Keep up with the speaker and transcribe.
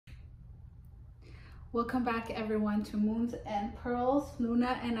Welcome back everyone to Moons and Pearls.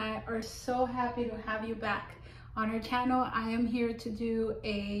 Luna and I are so happy to have you back on our channel. I am here to do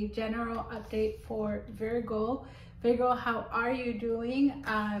a general update for Virgo. Virgo, how are you doing?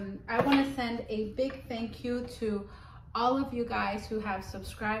 I want to send a big thank you to all of you guys who have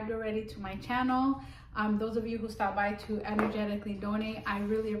subscribed already to my channel. Those of you who stopped by to energetically donate, I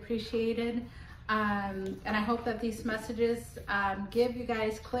really appreciate it. And I hope that these messages give you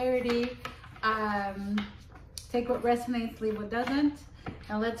guys clarity. Take what resonates, leave what doesn't,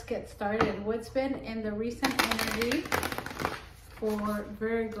 and let's get started. What's been in the recent energy for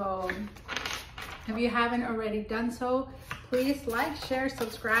Virgo? If you haven't already done so, please like, share,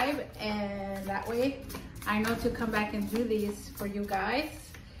 subscribe, and that way I know to come back and do these for you guys.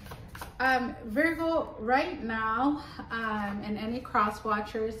 Virgo, right now, and any cross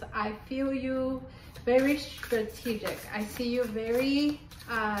watchers, I feel you very strategic. I see you very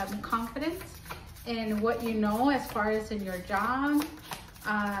confident in what you know as far as in your job.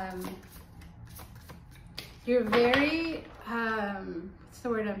 You're very, what's the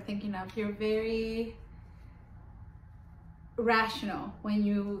word I'm thinking of? You're very rational when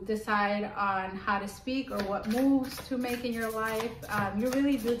you decide on how to speak or what moves to make in your life. You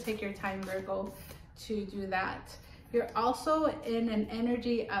really do take your time, Virgo, to do that. You're also in an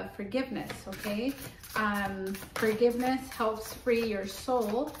energy of forgiveness, okay? Forgiveness helps free your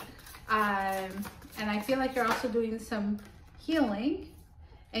soul. And I feel like you're also doing some healing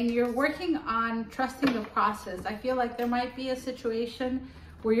and you're working on trusting the process. I feel like there might be a situation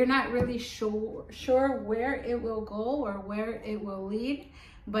where you're not really sure where it will go or where it will lead,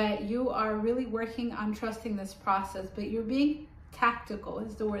 but you are really working on trusting this process, but you're being tactical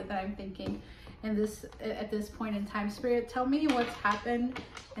is the word that I'm thinking in this at this point in time. Spirit, tell me what's happened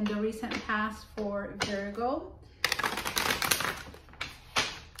in the recent past for Virgo.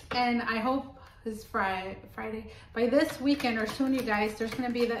 And I hope it's Friday. By this weekend or soon, you guys, there's going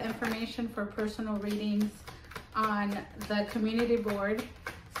to be the information for personal readings on the community board.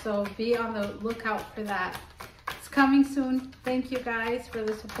 So be on the lookout for that. It's coming soon. Thank you guys for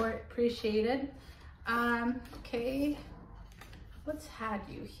the support. Appreciate it. Okay. What's had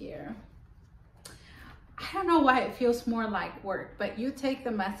you here? I don't know why it feels more like work, but you take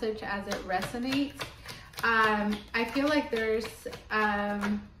the message as it resonates. I feel like there's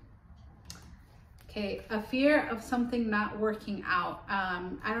a fear of something not working out.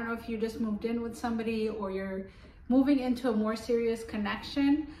 I don't know if you just moved in with somebody or you're moving into a more serious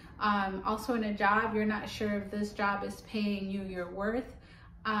connection. Also in a job, you're not sure if this job is paying you your worth,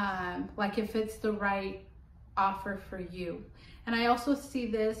 like if it's the right offer for you. And I also see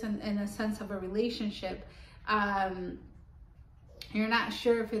this in a sense of a relationship. You're not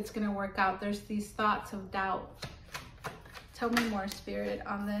sure if it's going to work out. There's these thoughts of doubt. Tell me more, Spirit,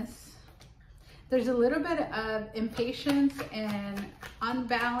 on this. There's a little bit of impatience and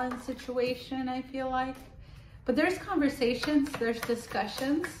unbalanced situation, I feel like. But there's conversations, there's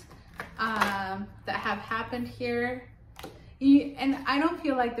discussions that have happened here. And I don't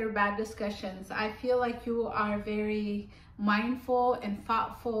feel like they're bad discussions. I feel like you are very mindful and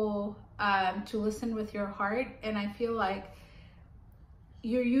thoughtful to listen with your heart. And I feel like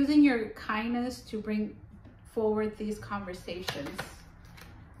you're using your kindness to bring forward these conversations.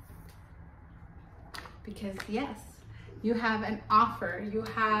 Because yes, you have an offer, you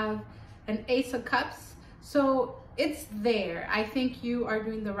have an Ace of Cups, so it's there. I think you are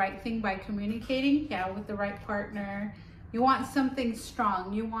doing the right thing by communicating, with the right partner. You want something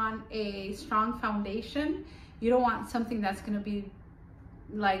strong, you want a strong foundation. You don't want something that's going to be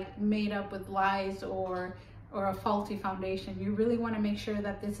like made up with lies or a faulty foundation. You really want to make sure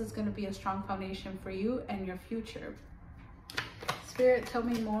that this is going to be a strong foundation for you and your future. Spirit, tell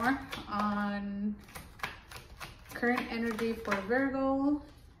me more on current energy for Virgo.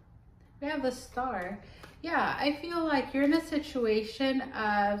 We have the Star. Yeah, I feel like you're in a situation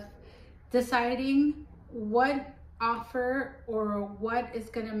of deciding what offer or what is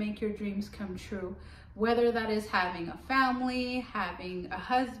going to make your dreams come true. Whether that is having a family, having a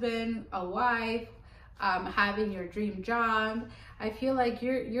husband, a wife, having your dream job. I feel like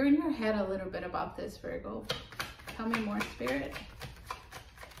you're in your head a little bit about this, Virgo. Tell me more, Spirit.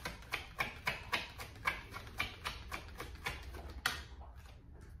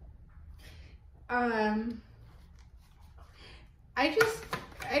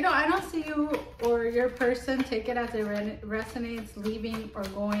 I don't see you or your person, take it as it resonates, leaving or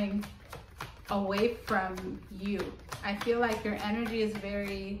going away from you. I feel like your energy is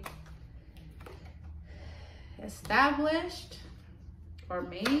very established, or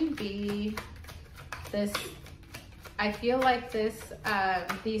maybe this, I feel like this,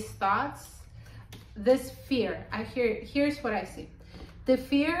 these thoughts this fear. Here's what I see. The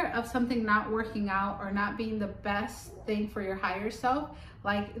fear of something not working out or not being the best thing for your higher self,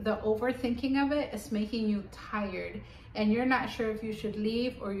 like the overthinking of it is making you tired and you're not sure if you should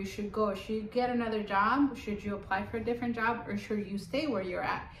leave or you should go. Should you get another job? Should you apply for a different job, or should you stay where you're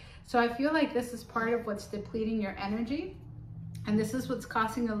at? So I feel like this is part of what's depleting your energy. And this is what's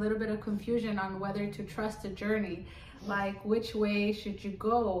causing a little bit of confusion on whether to trust the journey. Like, which way should you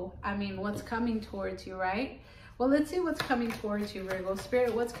go? I mean, what's coming towards you, right? Well, let's see what's coming towards you, Virgo.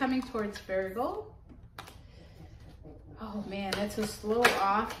 Spirit, what's coming towards Virgo? Oh man, it's a slow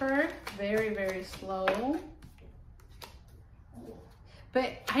offer. Very, very slow.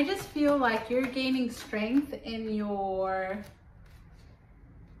 But I just feel like you're gaining strength in your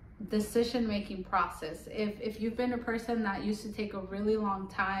decision-making process. If you've been a person that used to take a really long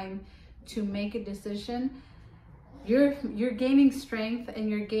time to make a decision, you're gaining strength and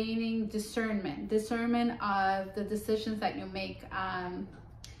you're gaining discernment of the decisions that you make.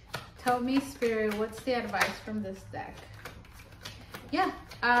 Tell me, Spirit, what's the advice from this deck? Yeah,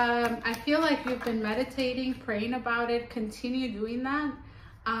 I feel like you've been meditating, praying about it. Continue doing that.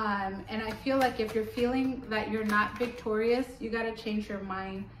 And I feel like if you're feeling that you're not victorious, you got to change your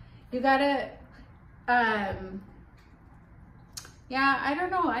mind. You got to, yeah, I don't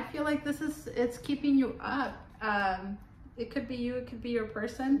know. I feel like it's keeping you up. It could be you, it could be your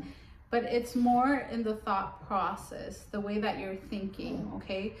person, but it's more in the thought process, the way that you're thinking,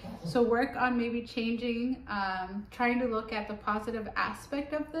 okay? So work on maybe changing, trying to look at the positive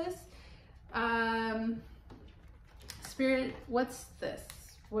aspect of this. Spirit, what's this?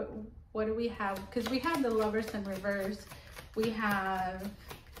 What do we have? Because we have the Lovers in reverse. We have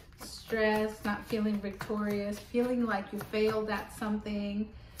stress, not feeling victorious, feeling like you failed at something.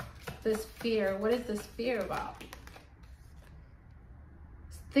 This fear, what is this fear about?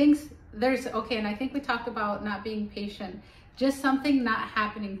 Okay, and I think we talked about not being patient. Just something not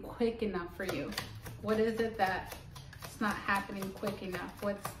happening quick enough for you. What is it that it's not happening quick enough?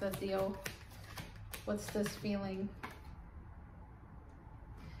 What's the deal? What's this feeling?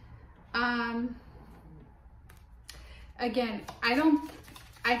 Again,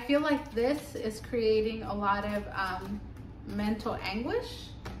 I feel like this is creating a lot of mental anguish,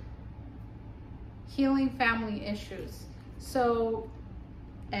 healing family issues. So,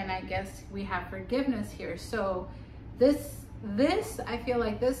 and I guess we have forgiveness here. So this, I feel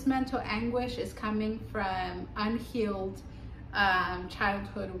like this mental anguish is coming from unhealed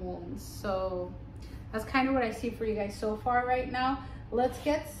childhood wounds. So that's kind of what I see for you guys so far right now. Let's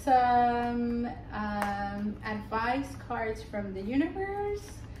get some advice cards from the universe.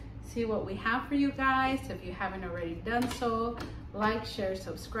 See what we have for you guys. If you haven't already done so, like, share,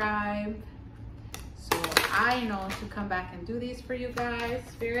 subscribe, so I know to come back and do these for you guys.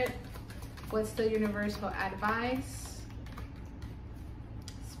 Spirit, what's the universal advice?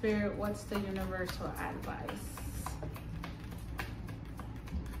 Spirit, what's the universal advice?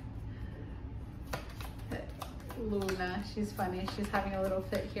 Luna, she's funny. She's having a little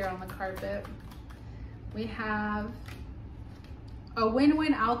fit here on the carpet. We have a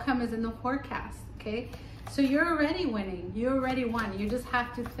win-win outcome is in the forecast, okay? So you're already winning. You already won. You just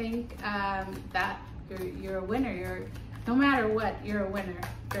have to think that you're a winner. No matter what, you're a winner.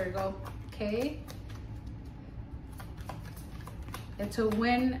 Virgo, okay? It's a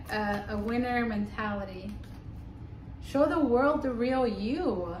winner mentality. Show the world the real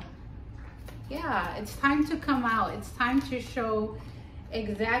you. Yeah, it's time to come out. It's time to show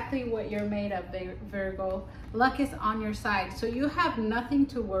exactly what you're made of, Virgo. Luck is on your side. So you have nothing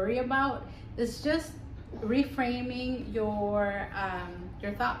to worry about. It's just reframing your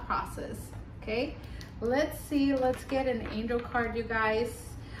thought process, okay? Let's see, let's get an angel card, you guys.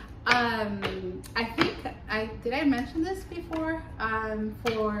 I think did I mention this before?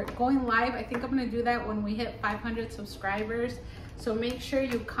 For going live, I think I'm gonna do that when we hit 500 subscribers. So make sure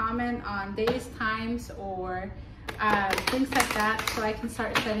you comment on days, times, or things like that, so I can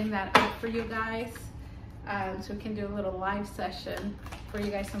start setting that up for you guys. So we can do a little live session for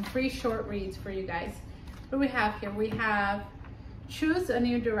you guys, some free short reads for you guys. What do we have here? We have choose a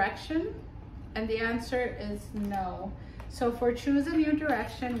new direction, and the answer is no. So for choose a new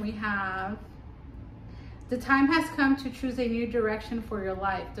direction, we have the time has come to choose a new direction for your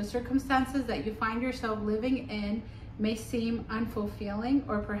life. The circumstances that you find yourself living in may seem unfulfilling,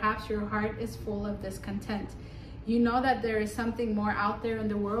 or perhaps your heart is full of discontent. You know that there is something more out there in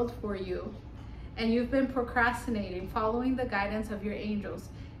the world for you, and you've been procrastinating, following the guidance of your angels.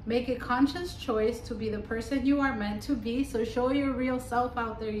 Make a conscious choice to be the person you are meant to be. So show your real self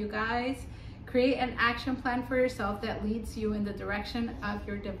out there, you guys. Create an action plan for yourself that leads you in the direction of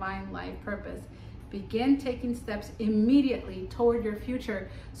your divine life purpose. begin taking steps immediately toward your future.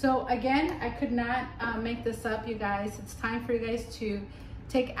 So again, I could not make this up, you guys. It's time for you guys to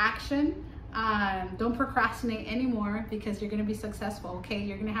take action. Don't procrastinate anymore, because you're going to be successful. Okay,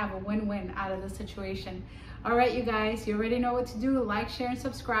 you're going to have a win-win out of the situation. All right, you guys, you already know what to do. Like, share, and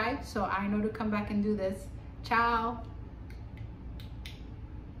subscribe so I know to come back and do this. Ciao.